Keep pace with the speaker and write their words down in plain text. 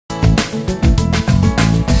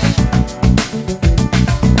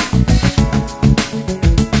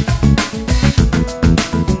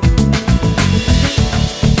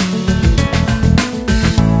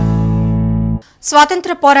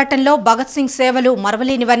స్వాతంత్ర్య పోరాటంలో భగత్ సింగ్ సేవలు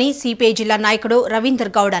మరవలేనివని సిపిఐ జిల్లా నాయకుడు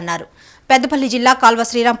రవీందర్ గౌడ్ అన్నారు. పెద్దపల్లి జిల్లా కాల్వ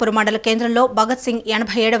శ్రీరాంపూర్ మండల కేంద్రంలో భగత్ సింగ్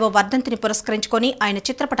 87వ వర్ధంతిని పురస్కరించుకుని ఆయన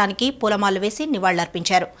చిత్రపటానికి పూలమాలలు వేసి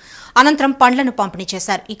నివాళులర్పించారు. అనంతరం పండ్లను పంపిణీ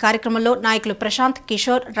చేశారు. ఈ కార్యక్రమంలో నాయకులు ప్రశాంత్,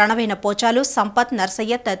 కిషోర్, రణవైన పోచాలు, సంపత్,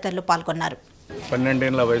 నర్సయ్య తదితరులు పాల్గొన్నారు. 12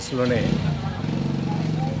 ఏళ్ల వయసులోనే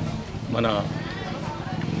మన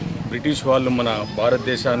బ్రిటిష్ వాళ్ళు మన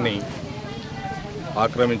భారతదేశాన్ని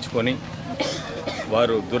ఆక్రమించుకొని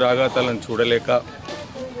వారు దురాఘాతాలను చూడలేక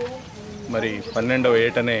మరి 12వ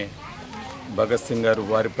ఏటనే భగత్ సింగ్ గారు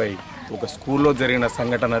వారిపై ఒక స్కూల్లో జరిగిన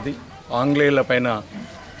సంఘటన అది ఆంగ్లేయుల పైన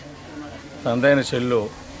తనదైన శైలిలో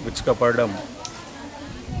విరుచుకుపడడం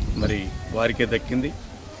మరి వారికే దక్కింది.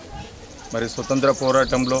 మరి స్వతంత్ర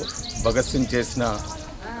పోరాటంలో భగత్ సింగ్ చేసిన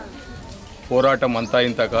పోరాటం అంతా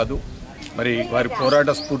ఇంత కాదు. మరి వారి పోరాట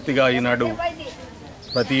స్ఫూర్తిగా ఈనాడు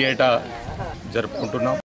ప్రతి ఏటా జరుపుకుంటున్నాం.